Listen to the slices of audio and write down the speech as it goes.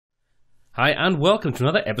Hi and welcome to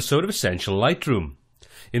another episode of Essential Lightroom.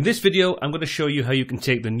 In this video I'm going to show you how you can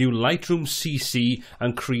take the new Lightroom CC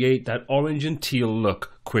and create that orange and teal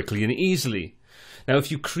look quickly and easily. Now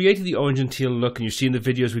if you created the orange and teal look and you've seen the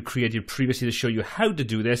videos we created previously to show you how to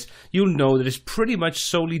do this, you'll know that it's pretty much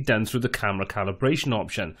solely done through the camera calibration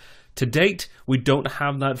option. To date, we don't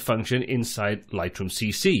have that function inside Lightroom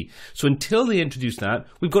CC. So until they introduce that,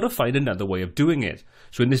 we've got to find another way of doing it.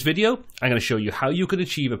 So in this video, I'm going to show you how you can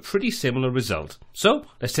achieve a pretty similar result. So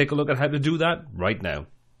let's take a look at how to do that right now.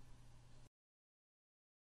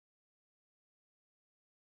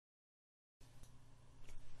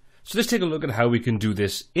 So let's take a look at how we can do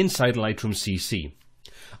this inside Lightroom CC.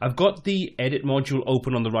 I've got the edit module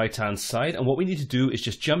open on the right hand side, and what we need to do is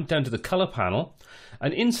just jump down to the color panel,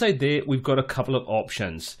 and inside there we've got a couple of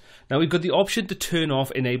options. Now we've got the option to turn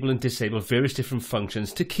off, enable and disable various different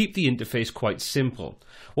functions to keep the interface quite simple.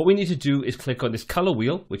 What we need to do is click on this color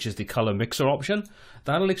wheel, which is the color mixer option.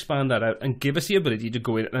 That'll expand that out and give us the ability to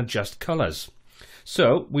go in and adjust colors.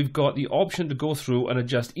 So we've got the option to go through and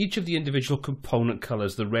adjust each of the individual component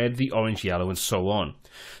colors, the red, the orange, yellow, and so on.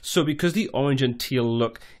 So because the orange and teal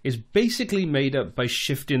look is basically made up by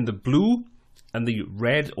shifting the blue and the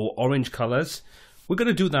red or orange colors, we're going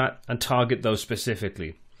to do that and target those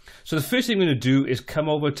specifically. So the first thing we're going to do is come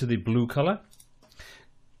over to the blue color.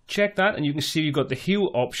 Check that and you can see you've got the hue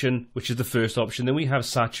option, which is the first option. Then we have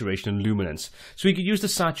saturation and luminance. So we could use the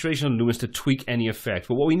saturation and luminance to tweak any effect.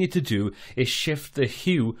 But what we need to do is shift the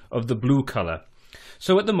hue of the blue color.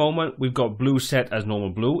 So at the moment, we've got blue set as normal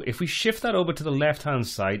blue. If we shift that over to the left-hand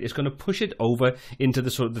side, it's going to push it over into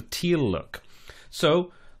the sort of the teal look.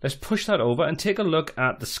 So let's push that over and take a look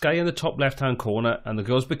at the sky in the top left-hand corner and the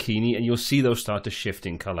girl's bikini, and you'll see those start to shift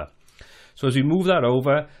in color. So as we move that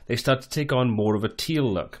over, they start to take on more of a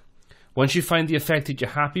teal look. Once you find the effect that you're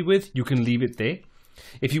happy with, you can leave it there.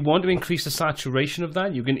 If you want to increase the saturation of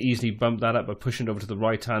that, you can easily bump that up by pushing it over to the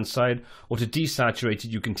right-hand side, or to desaturate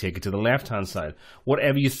it, you can take it to the left-hand side.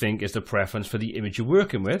 Whatever you think is the preference for the image you're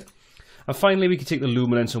working with. And finally, we can take the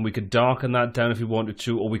luminance and we can darken that down if we wanted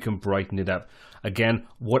to, or we can brighten it up. Again,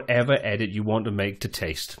 whatever edit you want to make to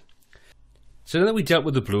taste. So now that we dealt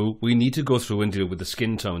with the blue, we need to go through and deal with the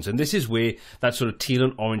skin tones. And this is where that sort of teal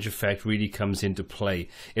and orange effect really comes into play.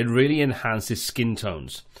 It really enhances skin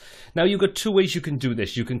tones. Now you've got two ways you can do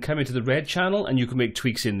this. You can come into the red channel and you can make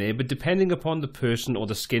tweaks in there, but depending upon the person or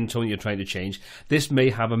the skin tone you're trying to change, this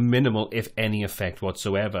may have a minimal, if any, effect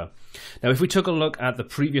whatsoever. Now if we took a look at the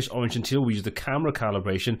previous orange and teal, we used the camera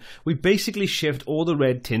calibration, we basically shift all the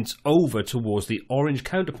red tints over towards the orange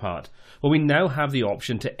counterpart. Well, we now have the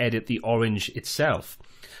option to edit the orange itself.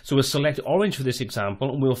 So we'll select orange for this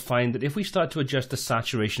example, and we'll find that if we start to adjust the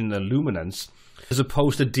saturation and the luminance, as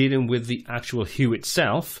opposed to dealing with the actual hue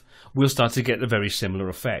itself, we'll start to get a very similar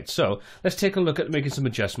effect. So let's take a look at making some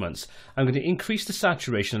adjustments. I'm going to increase the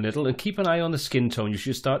saturation a little and keep an eye on the skin tone. You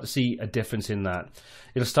should start to see a difference in that.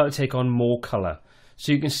 It'll start to take on more color.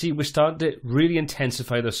 So you can see we're starting to really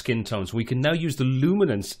intensify those skin tones. We can now use the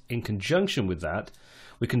luminance in conjunction with that.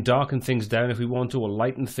 We can darken things down if we want to, or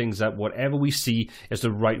lighten things up. Whatever we see is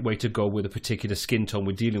the right way to go with a particular skin tone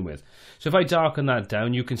we're dealing with. So if I darken that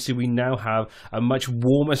down, you can see we now have a much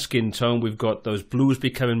warmer skin tone. We've got those blues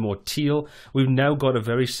becoming more teal. We've now got a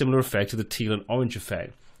very similar effect to the teal and orange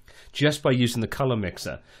effect, just by using the color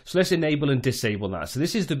mixer. So let's enable and disable that. So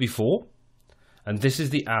this is the before, and this is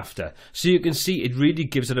the after. So you can see it really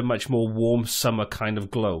gives it a much more warm summer kind of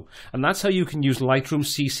glow. And that's how you can use Lightroom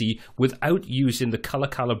CC without using the color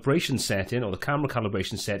calibration setting or the camera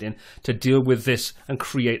calibration setting to deal with this and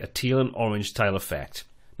create a teal and orange style effect.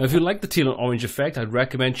 Now if you like the teal and orange effect, I'd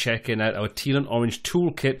recommend checking out our teal and orange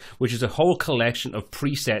toolkit, which is a whole collection of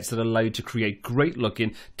presets that allow you to create great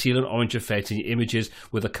looking teal and orange effects in your images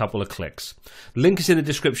with a couple of clicks. Link is in the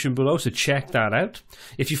description below, so check that out.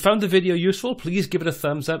 If you found the video useful, please give it a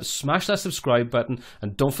thumbs up, smash that subscribe button,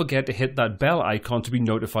 and don't forget to hit that bell icon to be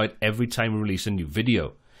notified every time we release a new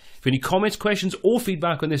video. If you have any comments, questions, or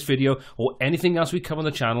feedback on this video, or anything else we cover on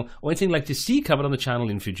the channel, or anything you'd like to see covered on the channel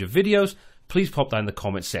in future videos, please pop that in the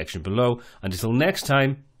comments section below. And until next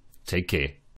time, take care.